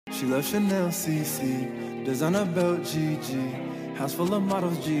She loves Chanel CC, designer belt GG, house full of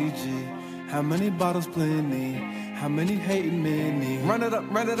models GG. How many bottles plenty? How many hating many? Run it up,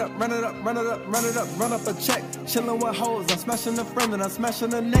 run it up, run it up, run it up, run it up, run up a check. Chillin' with hoes, I'm smashing the friend and I'm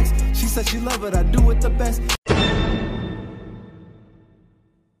smashing the next. She said she love it, I do it the best.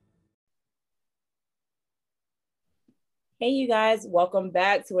 Hey, you guys, welcome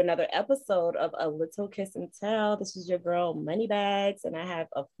back to another episode of A Little Kiss and Tell. This is your girl, Moneybags, and I have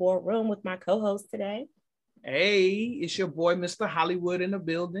a full room with my co-host today. Hey, it's your boy, Mr. Hollywood in the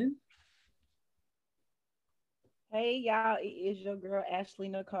building. Hey, y'all, it is your girl, Ashley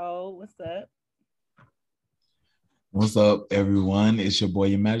Nicole. What's up? What's up, everyone? It's your boy,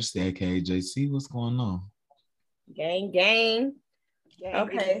 Your Majesty, aka JC. What's going on? Gang, gang.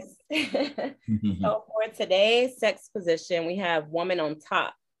 Okay. So for today's sex position, we have woman on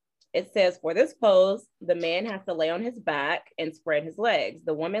top. It says for this pose, the man has to lay on his back and spread his legs.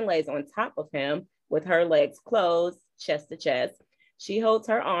 The woman lays on top of him with her legs closed, chest to chest. She holds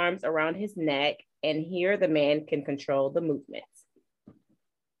her arms around his neck, and here the man can control the movements.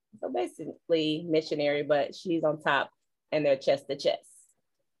 So basically missionary, but she's on top and they're chest to chest.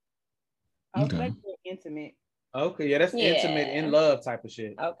 Okay, intimate. Okay, yeah, that's intimate, in love type of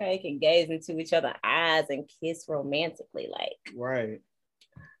shit. Okay, can gaze into each other's eyes and kiss romantically, like. Right.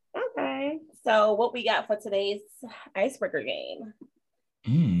 Okay, so what we got for today's icebreaker game?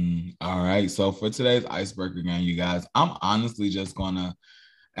 All right, so for today's icebreaker game, you guys, I'm honestly just gonna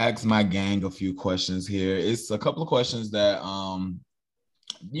ask my gang a few questions here. It's a couple of questions that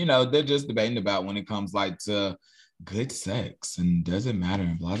they're just debating about when it comes like to good sex and does it matter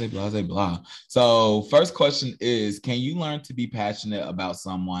and blah, blah, blah, blah. So first question is, can you learn to be passionate about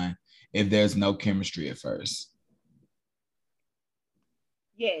someone if there's no chemistry at first?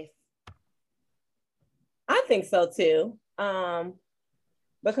 Yes. I think so too.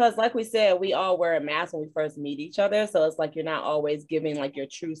 Because like we said, we all wear a mask when we first meet each other. So it's like you're not always giving like your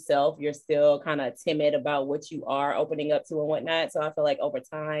true self. You're still kind of timid about what you are opening up to and whatnot. So I feel like over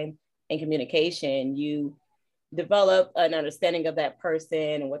time and communication, you develop an understanding of that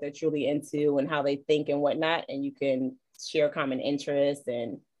person and what they're truly into and how they think and whatnot, and you can share common interests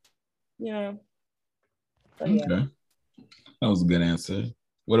and So, okay, that was a good answer.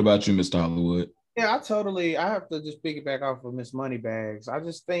 What about you, Mr. Hollywood? Yeah, I have to just piggyback off of Miss Moneybags. I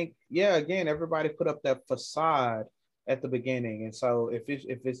just think, again, everybody put up that facade at the beginning, and so if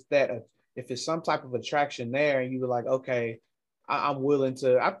it's some type of attraction there, and you were like, okay, I'm willing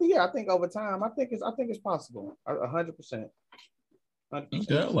to. I think over time, I think it's possible. 100%.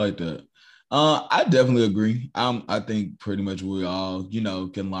 Okay, I like that. I definitely agree. I think pretty much we all,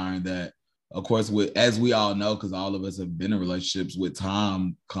 can learn that. Of course, as we all know, because all of us have been in relationships, with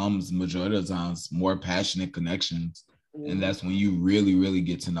time comes majority of the times more passionate connections. And that's when you really, really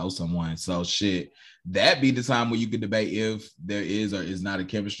get to know someone. So that be the time where you can debate if there is or is not a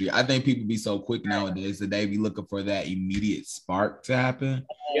chemistry. I think people be so quick nowadays that they be looking for that immediate spark to happen.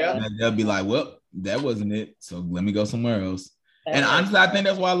 Yeah. And they'll be like, well, that wasn't it. So let me go somewhere else. And honestly, I think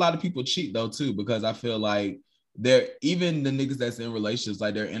that's why a lot of people cheat though, too, because I feel like even the niggas that's in relationships,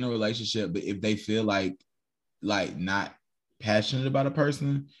 like they're in a relationship, but if they feel like not passionate about a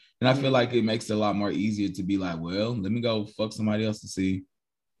person, and I feel like it makes it a lot more easier to be like, well, let me go fuck somebody else to see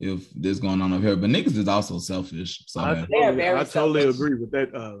if this going on over here. But niggas is also selfish. So I totally agree with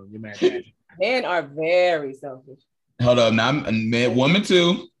that. Men are very selfish. Hold up, now man, women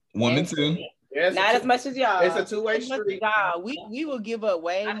too. Women too. Yes, not as much as y'all. It's a two-way street. Y'all, we will give up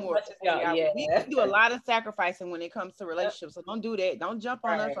way more. We do a lot of sacrificing when it comes to relationships. So don't do that. Don't jump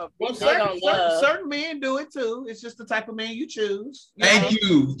on us. Well, certain men do it too. It's just the type of man you choose. Thank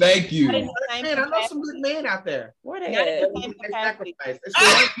you. Man, I know some good men out there. Where they at?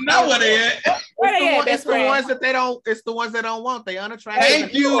 Know where they at. It's the ones that they don't. It's the ones that don't want. They unattractive.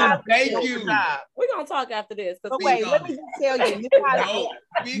 Thank you. We're gonna talk after this. Wait, let me just tell you.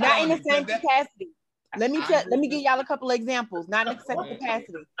 Not in the same capacity. Let me give y'all a couple of examples, not in the same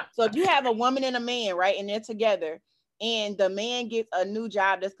capacity. So if you have a woman and a man, right, and they're together, and the man gets a new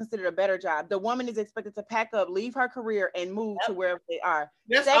job that's considered a better job, the woman is expected to pack up, leave her career, and move to wherever they are.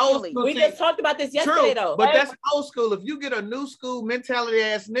 That's old school. We just talked about this yesterday, though. But that's old school. If you get a new school mentality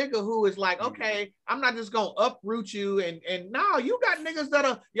ass nigga who is like, okay, I'm not just gonna uproot you, and no, you got niggas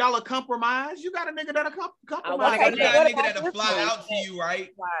y'all are compromised. You got a nigga that'll compromise. You got a nigga that'll fly out to you, right?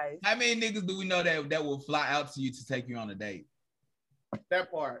 How many niggas do we know that will fly out to you to take you on a date?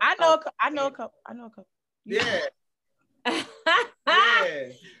 That part. I know a couple. Yeah. What's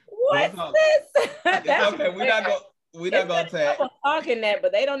this? It's okay. We're not gonna tag. Talking that,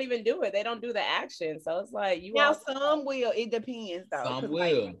 but they don't even do it. They don't do the action. So it's like you. Now some will. It depends though. Some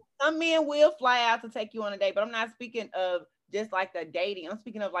will. Like, some men will fly out to take you on a date, but I'm not speaking of just like the dating. I'm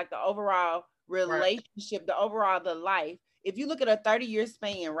speaking of like the overall relationship, the life. If you look at a 30-year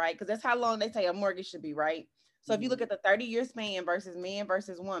span, right? Because that's how long they say a mortgage should be, right? So if you look at the 30-year span versus man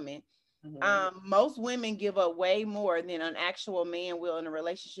versus woman, most women give up way more than an actual man will in a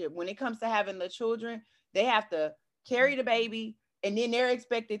relationship. When it comes to having the children, they have to carry the baby, and then they're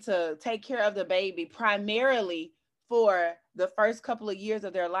expected to take care of the baby primarily for the first couple of years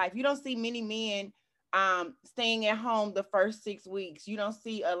of their life. You don't see many men staying at home the first 6 weeks. You don't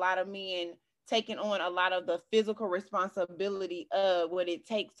see a lot of men taking on a lot of the physical responsibility of what it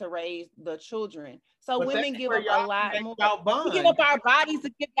takes to raise the children. So but women give up a lot more. We give up our bodies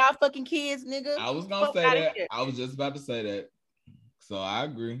to give y'all fucking kids, nigga. I was gonna say that. I was just about to say that. So I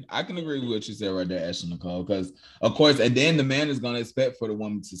agree. I can agree with what you said right there, Ashley Nicole, because of course, at the end, the man is gonna expect for the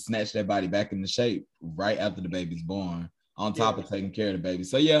woman to snatch that body back into shape right after the baby's born, on top of taking care of the baby.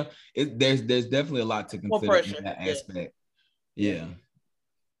 So yeah, there's definitely a lot to consider in that aspect. Yeah.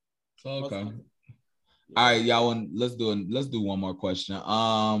 So okay. All right, y'all. Let's do one more question.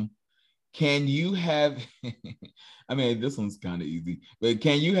 Can you have? I mean, this one's kind of easy, but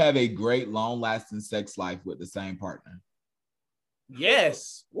can you have a great, long-lasting sex life with the same partner?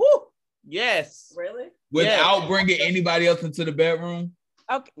 Yes. Woo. Yes. Really? Without bringing anybody else into the bedroom?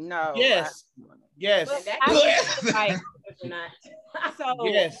 Okay. No. Yes. Yes. So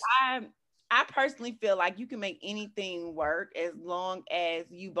yes. I personally feel like you can make anything work as long as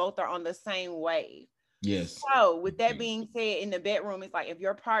you both are on the same wave. Yes. So with that being said, in the bedroom, it's like if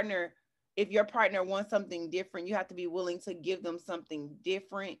your partner wants something different, you have to be willing to give them something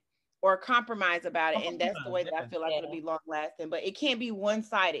different or compromise about it. And that's the way that I feel like it'll be long lasting. But it can't be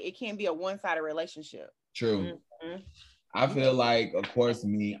one-sided. It can't be a one-sided relationship. True. Mm-hmm. I feel like, of course,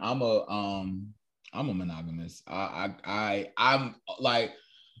 me, I'm a monogamous. I'm like,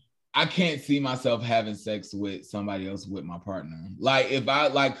 I can't see myself having sex with somebody else with my partner. Like, if I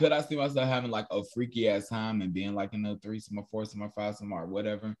like, could I see myself having like a freaky ass time and being like in a threesome or foursome or fivesome or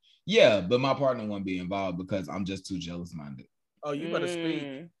whatever? Yeah, but my partner wouldn't be involved because I'm just too jealous minded. Oh, you better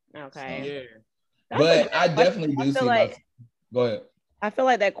speak. Okay. So, yeah. But I definitely do see like, go ahead. I feel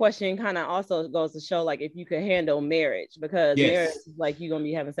like that question kind of also goes to show like if you could handle marriage, because marriage is like you're gonna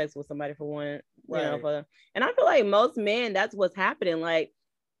be having sex with somebody for one, you know, and I feel like most men, that's what's happening. Like,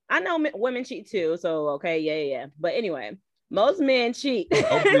 I know women cheat too, so okay, yeah. But anyway, most men cheat.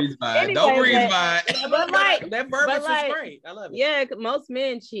 Don't breathe by it. Don't breathe by it. But like that verbiage is great. I love it. Yeah, most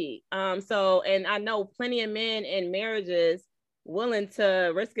men cheat. So, and I know plenty of men in marriages willing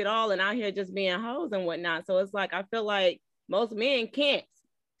to risk it all and out here just being hoes and whatnot. So it's like I feel like most men can't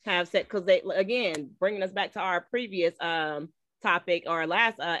have sex because they, again, bringing us back to our previous topic or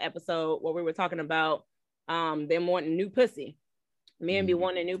last episode where we were talking about them wanting new pussy. Men be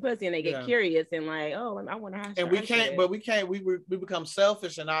wanting new pussy and they get curious and like, oh, I want to have. And we can't. We become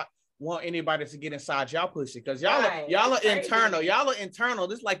selfish and not want anybody to get inside y'all pussy because y'all are internal. Y'all are internal.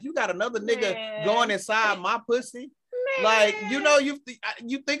 This like you got another nigga going inside my pussy. Man. Like, you know, you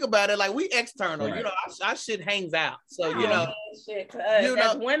think about it like we external. Right. You know, our shit hangs out. So you know,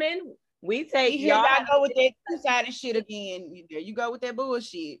 as women. We take y'all go with that two-sided shit again. There you go with that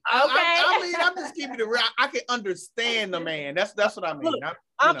bullshit. Okay. I mean, I'm just keeping it real. I can understand the man. That's what I mean. Look,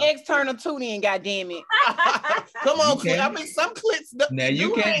 I'm external too, then. Goddamn it! Come on, I mean, some clits. Now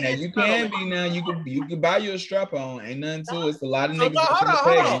you can be now. You can buy you a strap on. Ain't nothing to it. It's a lot of niggas.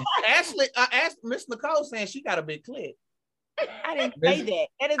 Hold on. Ashley, I asked Miss Nicole saying she got a big clit. I didn't say that.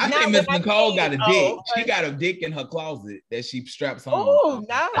 That is I not think Miss Nicole got a dick. Okay. She got a dick in her closet that she straps on. Oh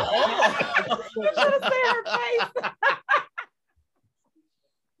no! Should have said her face.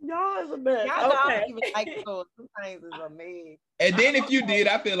 Y'all is a mess. Y'all don't even like so sometimes is a man. And then if you did,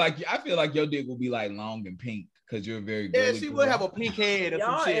 I feel like your dick will be like long and pink because you're very good. Yeah, she will have a pink head or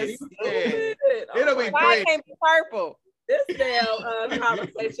some shit. Yeah. It'll be Why pretty. it can't be purple? This damn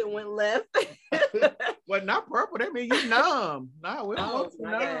conversation went left. Well, not purple. That means you numb. No, we don't want to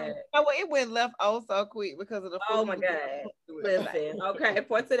numb. Oh, well, it went left so quick because of the. Oh my god! Listen, okay,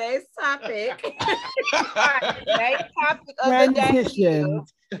 for today's topic. Today's topic of the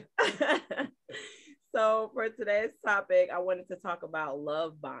day. So for today's topic, I wanted to talk about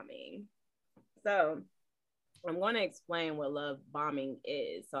love bombing. So I'm going to explain what love bombing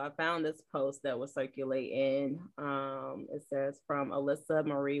is. So I found this post that was circulating. It says from Alyssa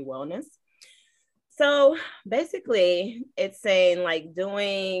Marie Wellness. So basically, it's saying like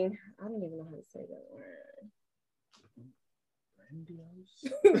doing, I don't even know how to say that word.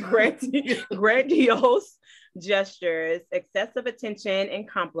 Grandiose gestures, excessive attention and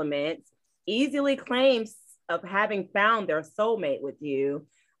compliments, easily claims of having found their soulmate with you,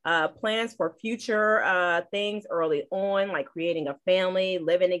 plans for future things early on, like creating a family,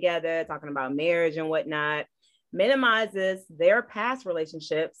 living together, talking about marriage and whatnot, minimizes their past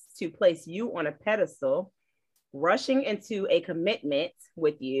relationships to place you on a pedestal, rushing into a commitment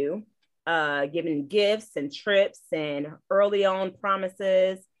with you, giving gifts and trips and early on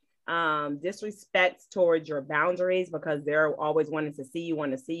promises, disrespect towards your boundaries because they're always wanting to see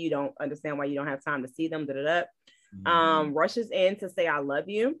you, don't understand why you don't have time to see them, rushes in to say I love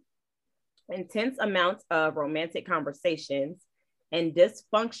you, intense amounts of romantic conversations, and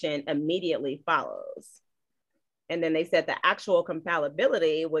dysfunction immediately follows. And then they said the actual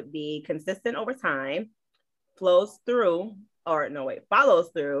compatibility would be consistent over time, follows through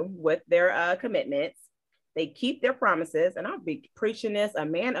with their commitments. They keep their promises, and I'll be preaching this, a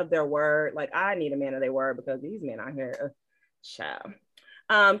man of their word. Like, I need a man of their word because these men out here, child.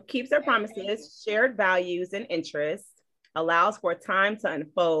 Keeps their promises, shared values and interests, allows for time to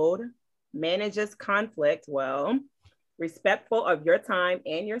unfold, manages conflict well, respectful of your time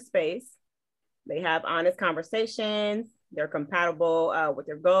and your space. They have honest conversations. They're compatible with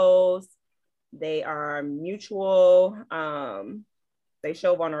their goals. They are mutual. They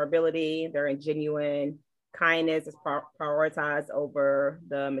show vulnerability. They're genuine. Kindness is prioritized over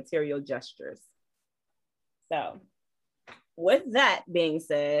the material gestures. So with that being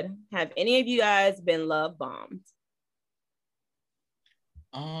said, have any of you guys been love bombed?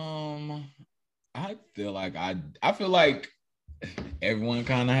 I feel like everyone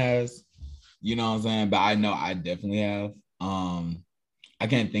kind of has, you know what I'm saying? But I know I definitely have. I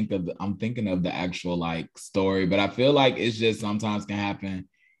can't think of I'm thinking of the actual like story, but I feel like it's just sometimes can happen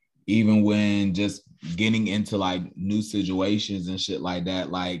even when just getting into like new situations and shit like that.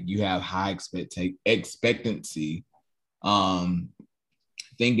 Like you have high expectancy,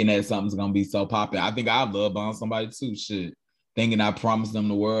 thinking that something's gonna be so popular. I think I've love bombed somebody too, shit. Thinking I promised them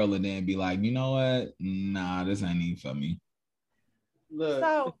the world and then be like, you know what? Nah, this ain't even for me. Look.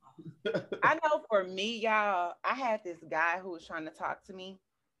 So I know for me, y'all, I had this guy who was trying to talk to me,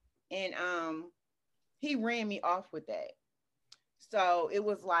 and he ran me off with that. So it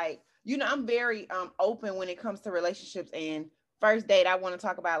was like, you know, I'm very open when it comes to relationships. And first date, I want to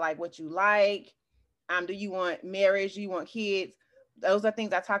talk about like what you like. Do you want marriage? Do you want kids? Those are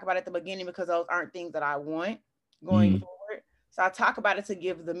things I talk about at the beginning because those aren't things that I want going forward. So I talk about it to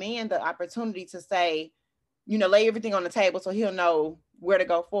give the man the opportunity to say, you know, lay everything on the table so he'll know where to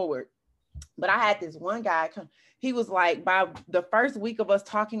go forward. But I had this one guy, he was like, by the first week of us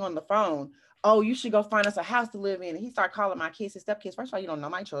talking on the phone, oh, you should go find us a house to live in. And he started calling my kids his stepkids. First of all, you don't know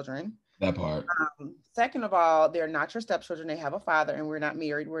my children. That part. Second of all, they're not your stepchildren. They have a father and we're not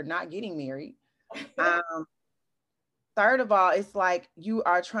married. We're not getting married. Third of all, it's like you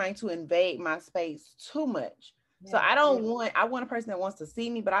are trying to invade my space too much. So I want a person that wants to see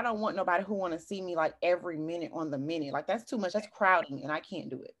me, but I don't want nobody who want to see me like every minute on the minute. Like that's too much. That's crowding and I can't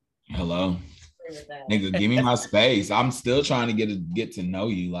do it. Hello. Nigga, give me my space. I'm still trying to get to know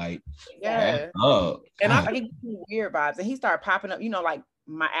you. Like, yeah. Oh, and I get weird vibes. And he started popping up, you know, like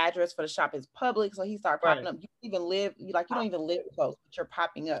my address for the shop is public. So he started popping up. You don't even live close, but you're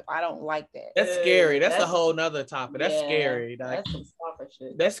popping up. I don't like that. That's scary. That's a whole nother topic. That's scary. Like, that's some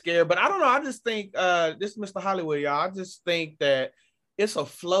shit. That's scary. But I don't know. I just think this is Mr. Hollywood, y'all. I just think that it's a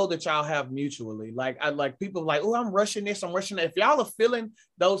flow that y'all have mutually. Like I like people like, oh, I'm rushing this, I'm rushing that. If y'all are feeling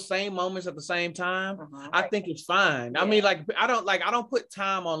those same moments at the same time, I think it's fine. Yeah. I mean, like I don't put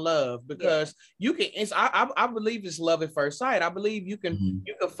time on love because you can. I believe it's love at first sight. I believe you can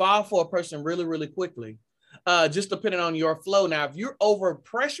fall for a person really, really quickly. Just depending on your flow. Now, if you're over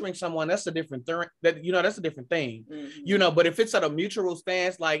pressuring someone, that's a different thing. That's a different thing. You know, but if it's at a mutual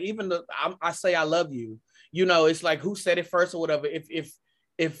stance, like even I say I love you. You know, it's like who said it first or whatever.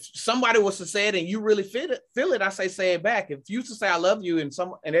 If somebody was to say it and you really feel it, I say it back. If you used to say I love you and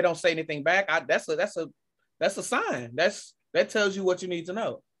they don't say anything back, that's a sign. That tells you what you need to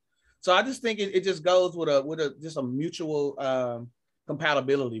know. So I just think it just goes with a mutual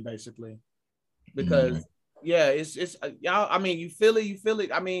compatibility basically, because it's y'all. I mean, you feel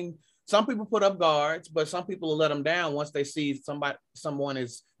it. I mean, some people put up guards, but some people will let them down once they see someone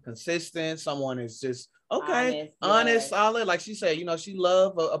is consistent, someone is just honest, solid. Like she said, you know, she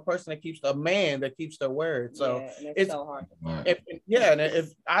love a person a man that keeps their word. So it's so hard.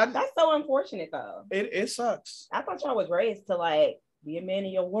 That's so unfortunate though. It sucks. I thought y'all was raised to like be a man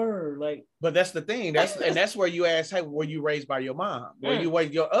of your word. Like, but that's the thing. That's where you ask, hey, were you raised by your mom?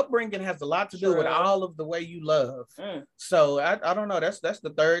 Your upbringing has a lot to do with all of the way you love. So I don't know. That's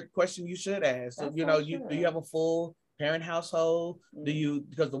the third question you should ask. So, do you have a full parent household?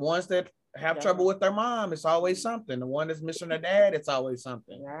 Because the ones that have trouble with their mom, it's always something. The one that's missing their dad, it's always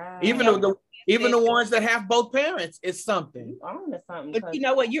something. Even the ones that have both parents, it's something. But you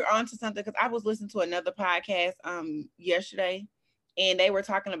know what? You're onto something, because I was listening to another podcast yesterday, and they were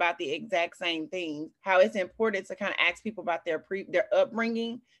talking about the exact same thing. How it's important to kind of ask people about their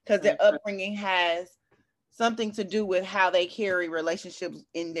upbringing, because their upbringing has something to do with how they carry relationships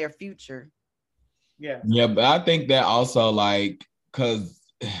in their future. Yeah, but I think that also, like, because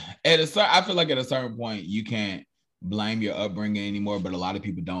I feel like at a certain point you can't blame your upbringing anymore, but a lot of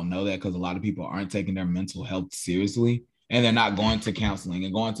people don't know that, because a lot of people aren't taking their mental health seriously, and they're not going to counseling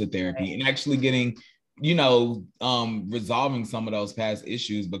and going to therapy and actually getting, resolving some of those past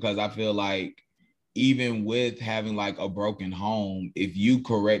issues. Because I feel like even with having like a broken home, if you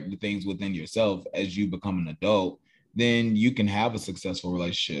correct the things within yourself as you become an adult, then you can have a successful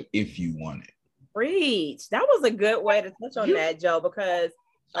relationship if you want it. Preach. That was a good way to touch on that, Joe, because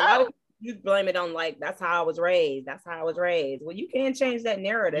a lot of you blame it on like, that's how I was raised. Well, you can change that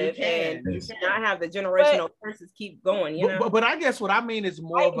narrative and not have the generational curses keep going, But I guess what I mean is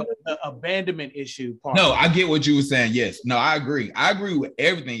more of an abandonment issue part. No, I get what you were saying. Yes. No, I agree. I agree with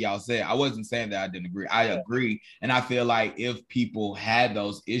everything y'all said. I wasn't saying that I didn't agree. I agree. And I feel like if people had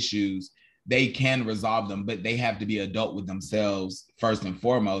those issues, they can resolve them, but they have to be adult with themselves first and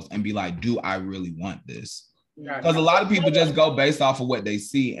foremost and be like, do I really want this? Because a lot of people just go based off of what they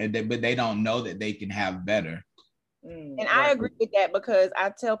see, but they don't know that they can have better. And I agree with that, because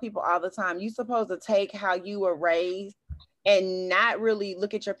I tell people all the time, you're supposed to take how you were raised and not really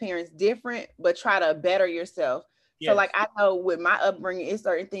look at your parents different, but try to better yourself. So like, I know with my upbringing, it's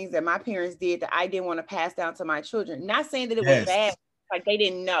certain things that my parents did that I didn't want to pass down to my children. Not saying that it was bad, like they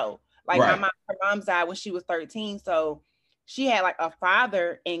didn't know. Like her mom died when she was 13. So she had like a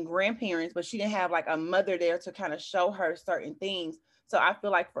father and grandparents, but she didn't have like a mother there to kind of show her certain things. So I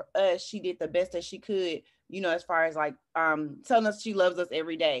feel like for us, she did the best that she could, as far as like telling us she loves us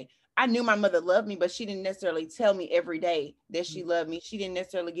every day. I knew my mother loved me, but she didn't necessarily tell me every day that she loved me. She didn't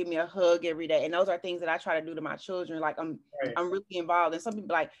necessarily give me a hug every day. And those are things that I try to do to my children. Like I'm really involved. And some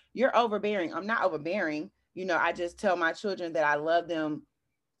people like, you're overbearing. I'm not overbearing. I just tell my children that I love them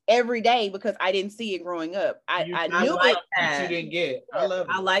every day, because I didn't see it growing up. I knew like it. That. You didn't get.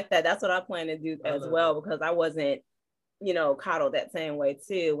 I like that. That's what I plan to do as well, because I wasn't, coddled that same way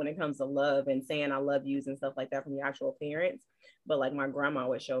too when it comes to love and saying I love yous and stuff like that from your actual parents. But like my grandma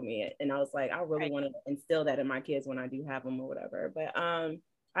would show me it, and I was like, I really want to instill that in my kids when I do have them or whatever. But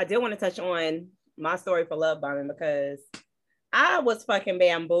I did want to touch on my story for love bombing, because I was fucking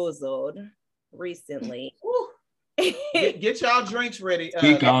bamboozled recently. Get y'all drinks ready.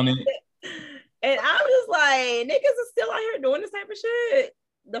 Speak on it. And I was like, niggas are still out here doing this type of shit.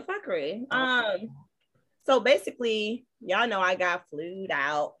 The fuckery. So basically, y'all know I got flued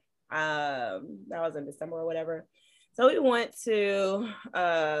out. That was in December or whatever. So we went to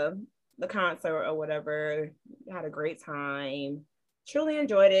the concert or whatever, had a great time, truly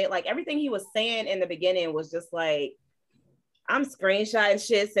enjoyed it. Like everything he was saying in the beginning was just like, I'm screenshotting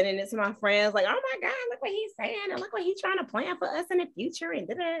shit, sending it to my friends, like, oh my God, look what he's saying, and look what he's trying to plan for us in the future, and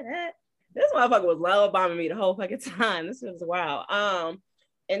da-da-da. This motherfucker was love bombing me the whole fucking time. This was wild.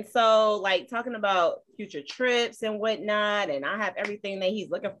 And so like talking about future trips and whatnot, and I have everything that he's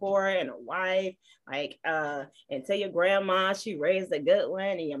looking for and a wife, like and tell your grandma she raised a good one,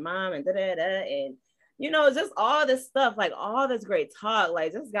 and your mom, and da-da-da, and just all this stuff, like all this great talk,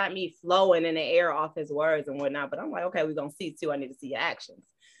 like just got me flowing in the air off his words and whatnot. But I'm like, okay, we're gonna see too. I need to see your actions.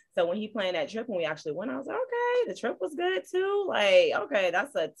 So when he planned that trip and we actually went, I was like, okay, the trip was good too. Like, okay,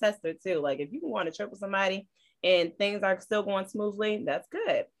 that's a tester too. Like if you can go on a trip with somebody and things are still going smoothly, that's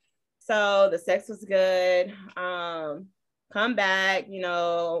good. So the sex was good. Come back,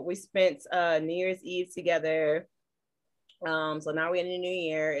 we spent New Year's Eve together. So now we're in the new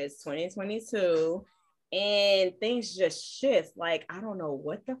year, it's 2022. And things just shift. Like, I don't know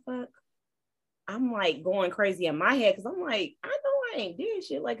what the fuck. I'm like going crazy in my head, because I'm like, I know I ain't doing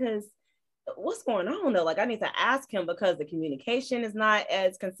shit. Like, because what's going on though? Like, I need to ask him, because the communication is not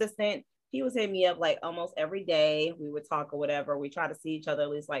as consistent. He was hitting me up like almost every day. We would talk or whatever. We try to see each other at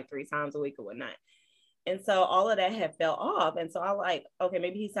least like 3 times a week or whatnot. And so all of that had fell off. And so I like, okay,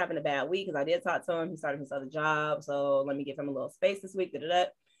 maybe he's having a bad week, because I did talk to him. He started his other job. So let me give him a little space this week. Da-da-da.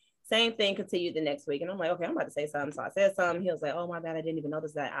 Same thing continued the next week. And I'm like, okay, I'm about to say something. So I said something. He was like, oh my bad, I didn't even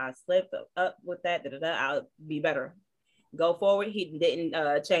notice that I slipped up with that. Da-da-da. I'll be better. go forward. He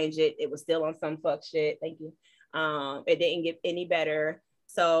didn't change it. It was still on some fuck shit. Thank you. It didn't get any better.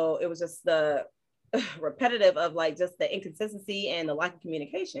 So it was just the repetitive of like just the inconsistency and the lack of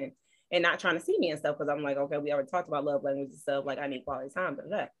communication and not trying to see me and stuff. Cause I'm like, okay, we already talked about love language and stuff. Like I need quality time,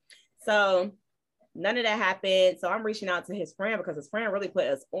 but so none of that happened. So I'm reaching out to his friend because his friend really put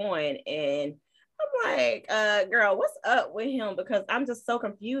us on. And I'm like, girl, what's up with him? Because I'm just so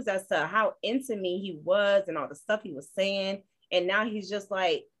confused as to how into me he was and all the stuff he was saying. And now he's just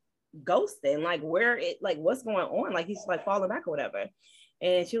like ghosting, like what's going on? Like he's like falling back or whatever.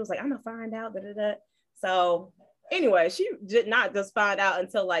 And she was like, I'm gonna find out. So anyway, she did not just find out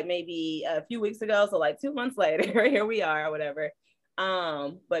until like maybe a few weeks ago. So like 2 months later, here we are or whatever.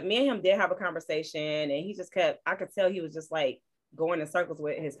 But me and him did have a conversation, and he just I could tell he was just like going in circles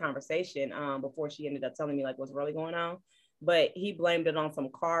with his conversation before she ended up telling me like what's really going on. But he blamed it on some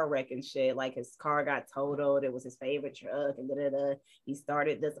car wreck and shit. Like his car got totaled. It was his favorite truck and he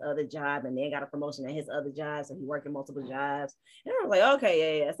started this other job and then got a promotion at his other job. So he worked in multiple jobs. And I was like,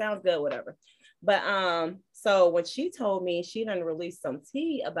 okay, yeah, sounds good, whatever. But so when she told me she done released some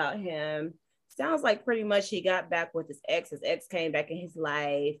tea about him, sounds like pretty much he got back with his ex. His ex came back in his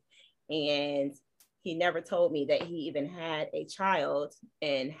life, and he never told me that he even had a child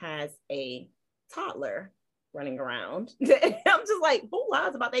and has a toddler running around. I'm just like, who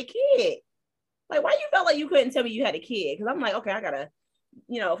lies about their kid? Like, why you felt like you couldn't tell me you had a kid? Because I'm like, okay, I got a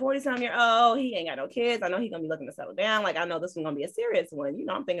 40-some-year-old, he ain't got no kids. I know he's gonna be looking to settle down. Like, I know this one's gonna be a serious one.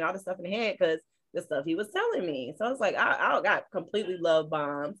 I'm thinking all this stuff in the head because the stuff he was telling me. So it's like I got completely love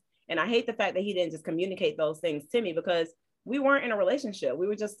bombed. And I hate the fact that he didn't just communicate those things to me, because we weren't in a relationship. We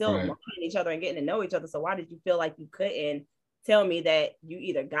were just still learning each other and getting to know each other. So why did you feel like you couldn't tell me that you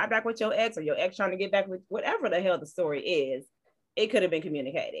either got back with your ex or your ex trying to get back with whatever the hell the story is? It could have been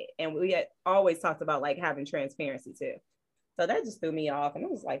communicated. And we had always talked about like having transparency too. So that just threw me off. And I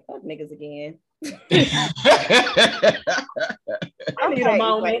was like, fuck niggas again. I need a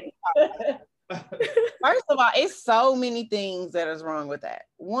moment. First of all, it's so many things that is wrong with that.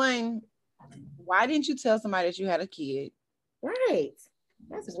 One, why didn't you tell somebody that you had a kid? Right.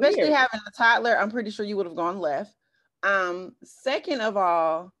 That's especially weird. Having a toddler, I'm pretty sure you would have gone left. Second of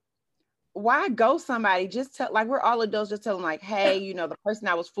all, why go somebody? Just tell, like, we're all adults, just tell them like, hey, the person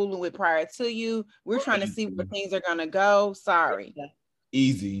I was fooling with prior to you, we're trying to see where things are gonna go. Sorry.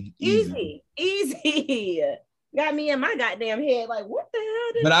 Easy. Got me in my goddamn head. Like, what the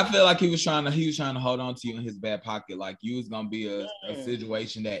hell? But I feel like he was trying to hold on to you in his back pocket. Like you was gonna be a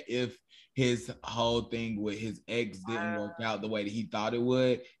situation that if his whole thing with his ex didn't work out the way that he thought it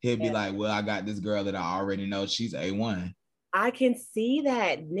would, he'd be like, well, I got this girl that I already know. She's A1. I can see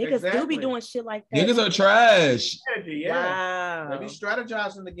that. Niggas do be doing shit like that. Niggas are trash. Yeah. Wow. They be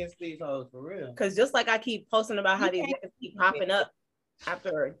strategizing against these hoes for real. Because just like I keep posting about how these niggas keep popping up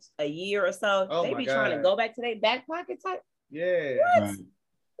after a year or so, they be trying to go back to their back pocket type. Yeah. What? Right.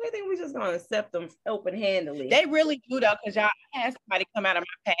 They think we just gonna accept them open-handedly. They really do though, because y'all had somebody come out of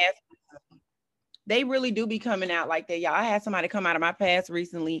my past. They really do be coming out like that. Y'all had somebody come out of my past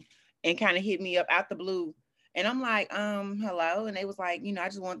recently and kind of hit me up out the blue. And I'm like, hello. And they was like, I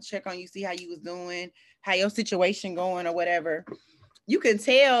just want to check on you, see how you was doing, how your situation going or whatever. You can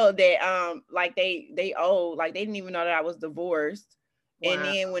tell that like they old, like they didn't even know that I was divorced. Wow. And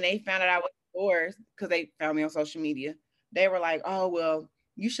then when they found out I was divorced, because they found me on social media, they were like, oh, well,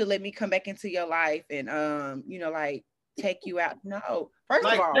 you should let me come back into your life and like take you out. No, first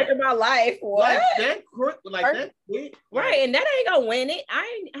like, of all, take my life. What? That right? And that ain't gonna win it.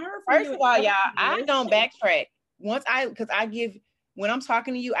 I ain't heard from first you. First of all, y'all, I don't backtrack. When I'm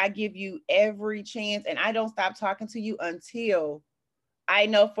talking to you, I give you every chance, and I don't stop talking to you until I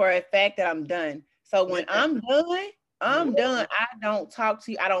know for a fact that I'm done. So when I'm done. I don't talk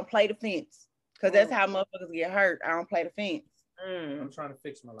to you. I don't play the fence, because that's how motherfuckers get hurt. I don't play the fence. I'm trying to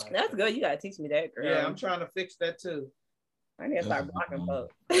fix my life. That's good. You gotta teach me that, girl. Yeah, I'm trying to fix that too. I need to start blocking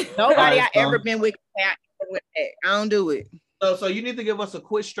folks. Nobody I ever been with that. I don't do it. So you need to give us a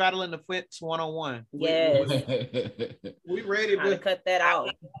quick straddle in the fence 101. Yes. We ready to cut that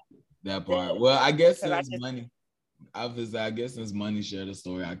out. That part. Well, I guess since money. Obviously, I guess since money shared a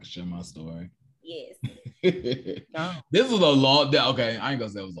story, I can share my story. Yes. No. This was a long. Okay, I ain't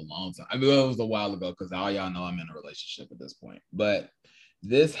gonna say it was a long time. I mean, it was a while ago, because all y'all know I'm in a relationship at this point. But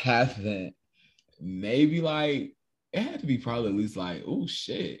this happened maybe like, it had to be probably at least like, oh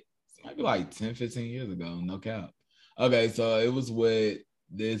shit, it might be like 10, 15 years ago. No cap. Okay, so it was with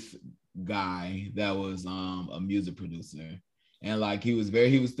this guy that was a music producer, and like he was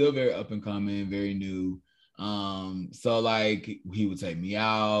still very up and coming, very new. So like he would take me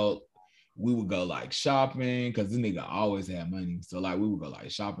out. we would go like shopping because this nigga always had money. So like we would go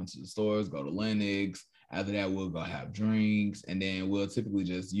like shopping to the stores, go to Lennox. After that, we'll go have drinks, and then we'll typically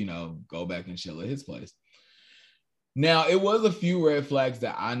just, you know, go back and chill at his place. Now, it was a few red flags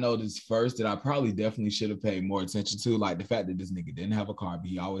that I noticed first that I probably definitely should have paid more attention to, like the fact that this nigga didn't have a car, but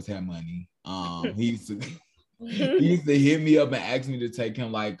he always had money. He used to hit me up and ask me to take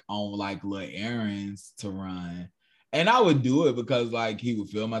him like on like little errands to run. And I would do it because like he would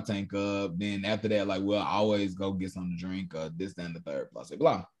fill my tank up. Then after that, like we'll always go get something to drink, this, that, and the third, blah, blah,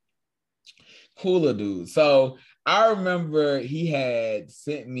 blah. Cooler dude. So I remember he had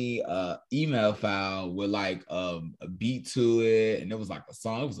sent me a email file with like a beat to it, and it was like a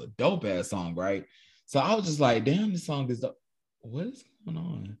song. It was a dope ass song, right? So I was just like, damn, this song is dope. What is going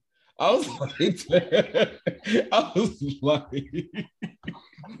on? I was like,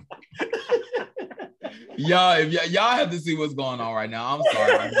 y'all, if y'all have to see what's going on right now. I'm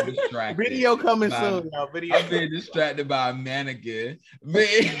sorry, I'm distracted. Video coming soon, y'all. Video. I'm being distracted by a mannequin. But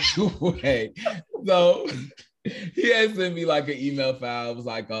anyway, so he had sent me like an email file. It was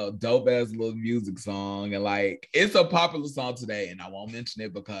like a dope ass little music song, and like it's a popular song today. And I won't mention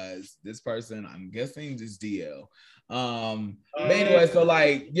it because this person, I'm guessing, is DL. But anyway, so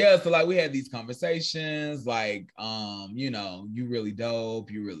like we had these conversations, like you know, you really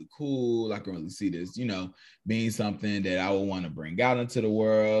dope, you really cool. I can really see this, you know, being something that I would want to bring out into the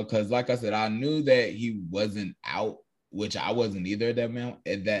world. Cause like I said, I knew that he wasn't out, which I wasn't either at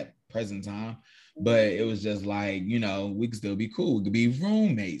that present time. But it was just like, you know, we could still be cool. We could be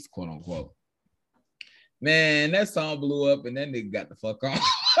roommates, quote unquote. Man, that song blew up and that nigga got the fuck on.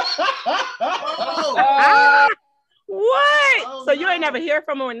 What? Oh, so you ain't never hear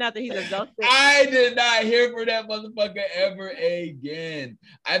from him or nothing? He's a ghost. I did not hear from that motherfucker ever again.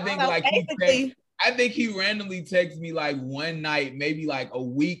 I think he randomly texted me like one night, maybe like a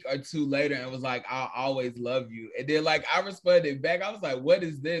week or two later, and was like, "I'll always love you." And then like I responded back. I was like, "What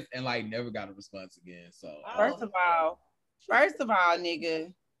is this?" And like never got a response again. So first of all,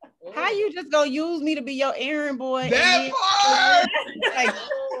 nigga, how you just gonna use me to be your errand boy? That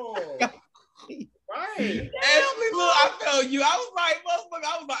part. Right. Ashley, look, I felt you. I was like,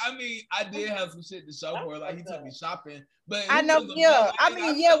 motherfucker. I mean, I did have some shit to show for it. Like he took me shopping, but I know, yeah. I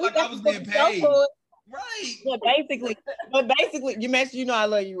mean, yeah, we got was getting paid. Right. But basically, you mentioned, you know, I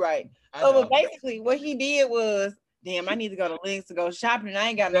love you, right? But basically, what he did was, damn, I need to go to Links to go shopping, and I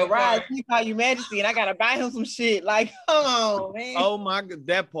ain't got no rides. He call you Majesty, and I gotta buy him some shit. Like, come on, man. Oh my god,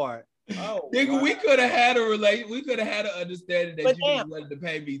 that part. Oh, nigga, wow. We could have had a relation. We could have had an understanding that you wanted to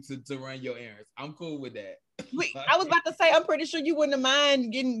pay me to run your errands. I'm cool with that. I was about to say, I'm pretty sure you wouldn't have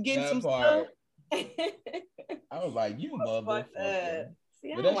mind getting some stuff. I was like, you motherfucker.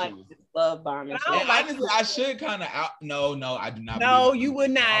 See, I don't like this love bombing. Honestly, I should kind of out. No, I do not. No, you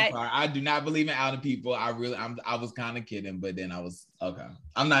would not. I do not believe in outing people. I was kind of kidding, but then I was okay.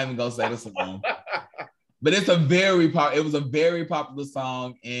 I'm not even gonna say this alone. But it was a very popular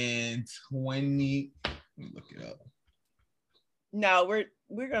song in 20. Let me look it up. No,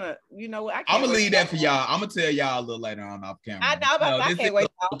 we're gonna, you know what? I'm gonna leave that for y'all. I'm gonna tell y'all a little later on off camera. I know, but I can't wait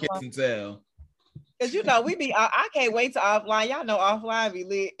to kiss and tell. Cause you know I can't wait to offline. Y'all know offline be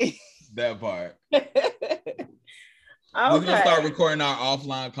lit. That part. Okay. We're gonna start recording our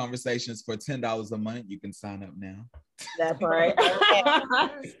offline conversations for $10 a month. You can sign up now. That part.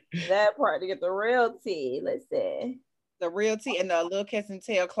 That part to get the real tea. Let's see. The real tea and the little kiss and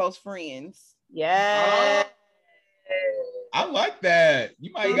tell close friends. Yeah. I like that.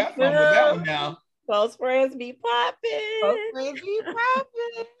 You might got something with that one now. Close friends be popping.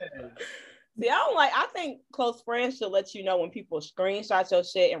 See, I think close friends should let you know when people screenshot your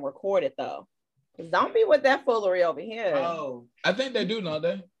shit and record it though. Don't be with that foolery over here. Oh, I think they do, don't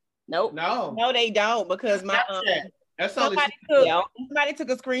they? Nope. No, they don't, because my somebody took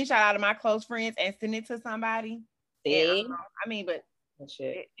a screenshot out of my close friends and sent it to somebody. See? I mean, but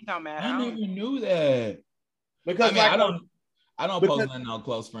it don't matter. I never knew that. Because I don't post nothing on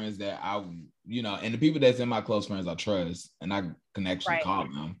close friends that I, you know, and the people that's in my close friends I trust, and I can actually call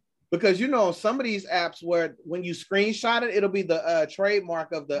them. Because you know, some of these apps where when you screenshot it, it'll be the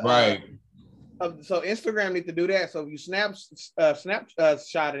trademark of the right. So Instagram needs to do that. So if you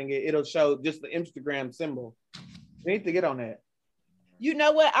snapshotting it, it'll show just the Instagram symbol. You need to get on that. You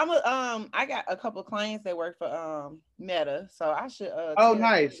know what? I got a couple of clients that work for Meta, so I should. Oh,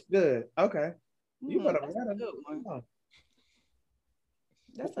 nice, good, okay. You better.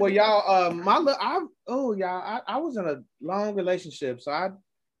 Well, y'all, I was in a long relationship, so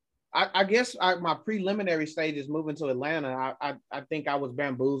I guess my preliminary stage is moving to Atlanta. I think I was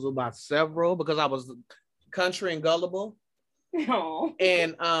bamboozled by several because I was country and gullible. Oh.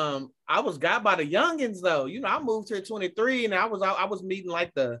 And I was got by the youngins though. You know, I moved here 23, and I was meeting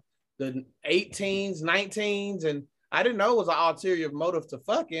like the 18s, 19s, and I didn't know it was an ulterior motive to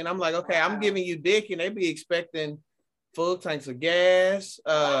fucking. I'm like, okay, I'm giving you dick, and they be expecting full tanks of gas.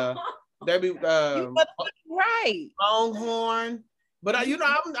 They be right, Longhorn. But you know,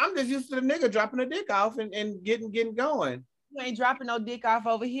 I'm just used to the nigga dropping a dick off and getting going. You ain't dropping no dick off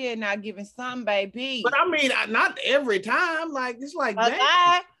over here, not giving some, baby. But I mean, not every time. Like it's like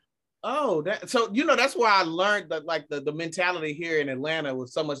that. Oh, that. So you know, that's where I learned that like the mentality here in Atlanta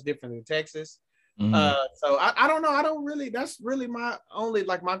was so much different than Texas. Mm-hmm. So I don't know. I don't really. That's really my only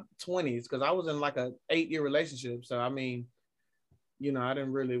like my 20s, because I was in like a 8-year relationship. So I mean, you know, I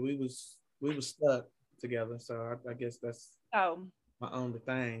didn't really. We was stuck together. So I guess that's my only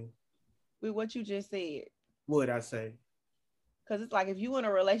thing. With what you just said. What I say? Because it's like if you in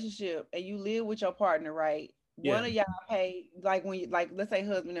a relationship and you live with your partner, right? Yeah. One of y'all pay, like when you like, let's say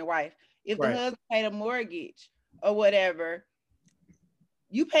husband and wife. If the husband paid a mortgage or whatever,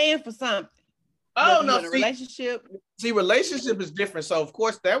 you paying for something. Oh no, relationship. See, relationship is different. So of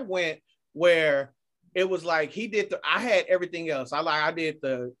course that went where it was like he did I had everything else. I did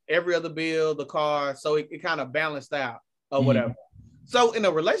every other bill, the car, so it kind of balanced out or whatever. So in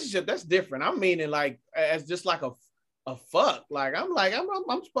a relationship, that's different. I'm meaning like as just like a fuck. Like I'm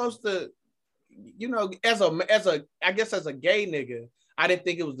supposed to, you know, as a I guess as a gay nigga, I didn't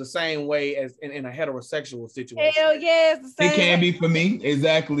think it was the same way as in a heterosexual situation. Hell yeah, it's the same. It can be for me,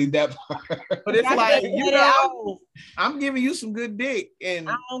 exactly that part. But it's like, you know, I'm giving you some good dick, and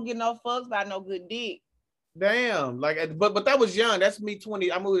I don't get no fucks about no good dick. Damn, like, but that was young. That's me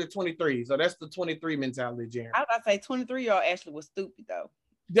 20. I moved at 23, so that's the 23 mentality, Jaren. I was about to say 23-year-old Ashley was stupid though.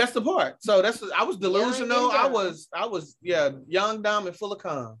 That's the part. So I was delusional. I was young, dumb, and full of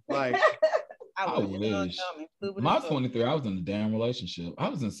cum. Like I wish. My 23, I was in a damn relationship. I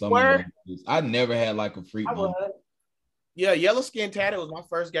was in some relationships. I never had like a freak moment. Yeah, yellow skin tatted was my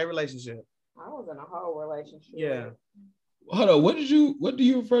first gay relationship. I was in a whole relationship. Yeah. Hold on. What do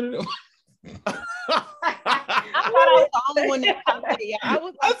you refer to them? I thought I was the only one that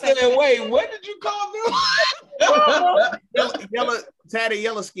I said, wait, what did you call them?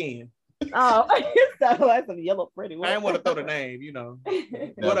 yellow skin. Oh, so that's a yellow pretty one. I didn't want to throw the name, you know.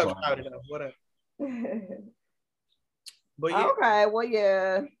 What up? What up? But yeah. Okay, well,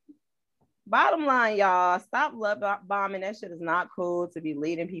 yeah. Bottom line, y'all, stop love bombing. That shit is not cool to be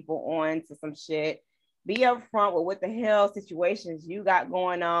leading people on to some shit. Be upfront with what the hell situations you got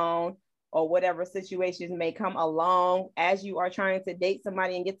going on, or whatever situations may come along as you are trying to date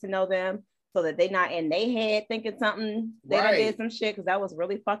somebody and get to know them, so that they not in their head thinking something they done did some shit, because that was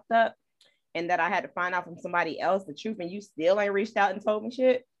really fucked up, and that I had to find out from somebody else the truth, and you still ain't reached out and told me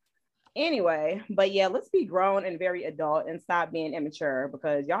shit. Anyway, but yeah, let's be grown and very adult and stop being immature,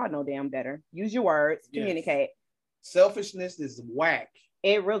 because y'all know damn better. Use your words, communicate. Selfishness is whack.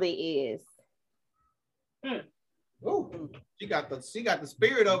 It really is. Ooh, she got the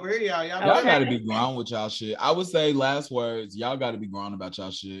spirit over here, y'all. Y'all gotta be grown with y'all shit. I would say last words, y'all gotta be grown about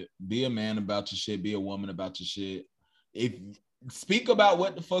y'all shit. Be a man about your shit, be a woman about your shit. If speak about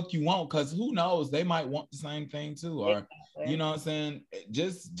what the fuck you want, because who knows, they might want the same thing too. Or you know what I'm saying?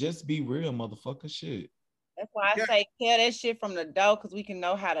 Just be real, motherfucker. Shit. That's why I say tell that shit from the door, because we can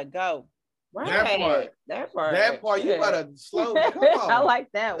know how to go. Right. That part. You gotta slow. Come on. I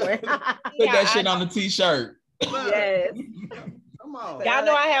like that one. Put that shit on the t-shirt. Yes. Come on. Y'all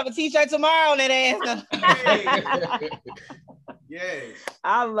know I have a t-shirt tomorrow on that ass. Yes.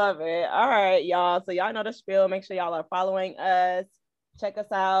 I love it. All right, y'all. So y'all know the spiel. Make sure y'all are following us. Check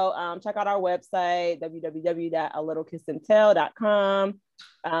us out. Check out our website,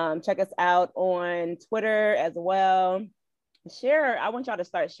 www.alittlekissandtell.com. Check us out on Twitter as well. Share. I want y'all to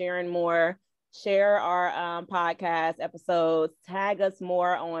start sharing more. Share our podcast episodes. Tag us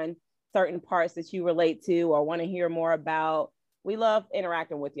more on certain parts that you relate to or want to hear more about. We love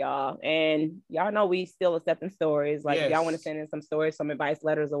interacting with y'all, and y'all know we still accepting stories. Like if y'all want to send in some stories, some advice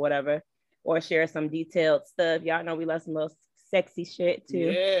letters or whatever, or share some detailed stuff. Y'all know we love some little sexy shit too.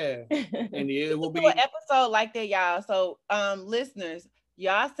 Yeah, and it will be an episode like that, y'all. So listeners,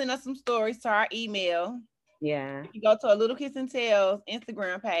 y'all send us some stories to our email. Yeah. You go to A Little Kiss and Tell's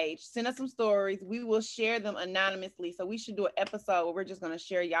Instagram page, send us some stories. We will share them anonymously. So we should do an episode where we're just going to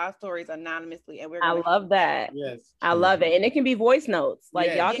share y'all stories anonymously. And I love that. Yes. I love it. And it can be voice notes.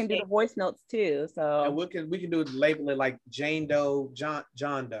 Like y'all can do the voice notes too. So and we can do it, label it like Jane Doe, John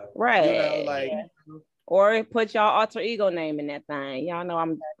Doe. Right. You know, like or put y'all alter ego name in that thing. Y'all know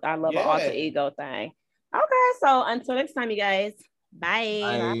I love an alter ego thing. Okay, so until next time, you guys.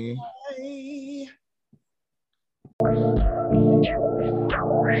 Bye. Bye.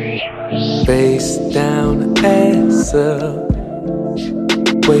 Face down, ass up,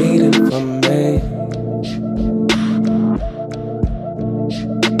 waiting for me.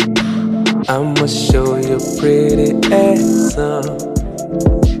 I'ma show you pretty ass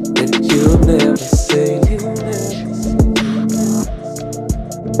that you'll never see.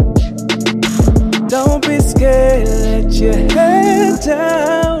 Don't be scared, let your head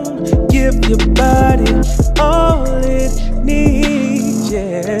down. Give your body all it needs,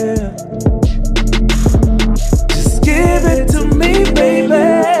 yeah. Just give it to me, baby,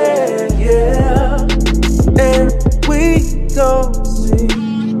 yeah. And we gon' see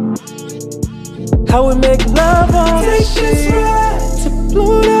how we make love on the street. Take this ride to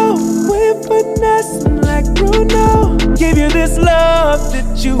Pluto, we're finessing like Bruno. Give you this love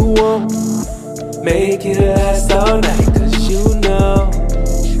that you want. Make it last all night, cause you know.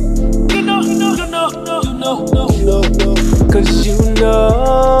 Cause you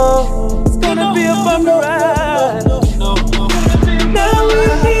know it's gonna be a fun ride. Now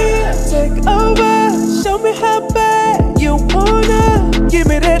we're here, take over. Show me how bad you wanna. Give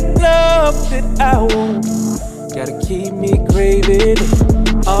me that love that I want. Gotta keep me craving it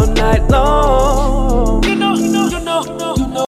all night long.